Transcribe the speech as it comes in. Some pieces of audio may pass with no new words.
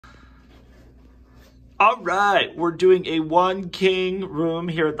All right, we're doing a one king room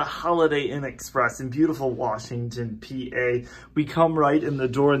here at the Holiday Inn Express in beautiful Washington, PA. We come right in the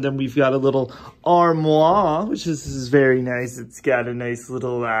door and then we've got a little armoire, which is very nice. It's got a nice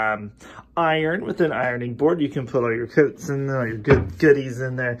little iron with an ironing board. You can put all your coats in there, all your goodies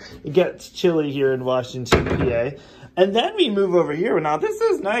in there. It gets chilly here in Washington, PA. And then we move over here. Now, this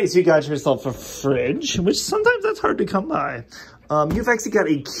is nice. You got yourself a fridge, which sometimes that's hard to come by. You've actually got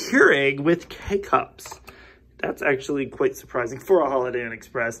a Keurig with K-Cups. That's actually quite surprising for a Holiday Inn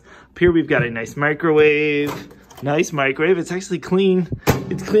Express. Up here, we've got a nice microwave. Nice microwave. It's actually clean.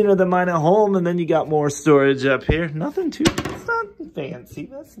 It's cleaner than mine at home. And then you got more storage up here. Nothing too, it's not fancy.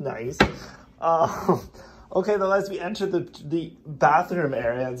 That's nice. Okay, though, as we enter the bathroom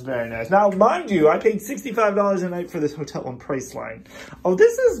area, it's very nice. Now, mind you, I paid $65 a night for this hotel on Priceline. Oh,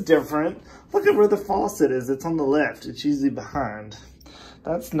 this is different. Look at where the faucet is. It's on the left. It's usually behind.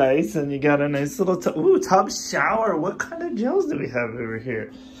 That's nice. And you got a nice little tub shower. What kind of gels do we have over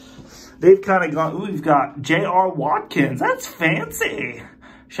here? They've kind of gone, we've got J.R. Watkins. That's fancy.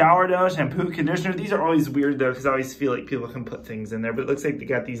 Shower gel, shampoo, conditioner. These are always weird, though, because I always feel like people can put things in there. But it looks like they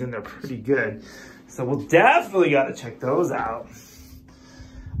got these in there pretty good. So we'll definitely got to check those out.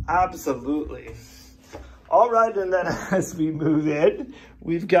 Absolutely. All right, and then as we move in,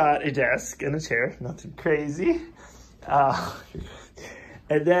 we've got a desk and a chair. Nothing crazy. And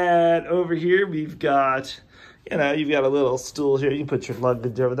then over here, we've got, you know, you've got a little stool here. You can put your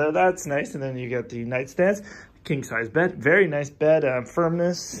luggage over there. That's nice. And then you got the nightstands. King size bed. Very nice bed.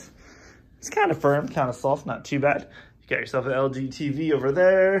 Firmness. It's kind of firm, kind of soft. Not too bad. You got yourself an LG TV over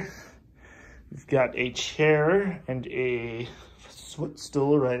there. We've got a chair and a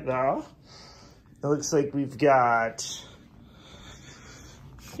footstool right now. It looks like we've got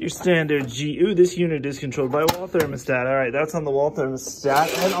your standard Ooh, this unit is controlled by a wall thermostat. All right, that's on the wall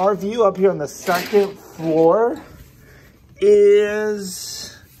thermostat. And our view up here on the second floor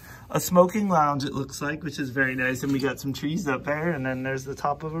is a smoking lounge, it looks like, which is very nice. And we got some trees up there, and then there's the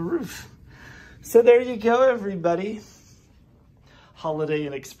top of a roof. So there you go, everybody. Holiday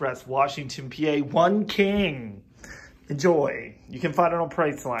Inn Express, Washington, PA, one king. Enjoy. You can find it on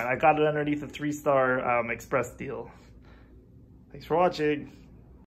Priceline. I got it underneath a 3-star express deal. Thanks for watching.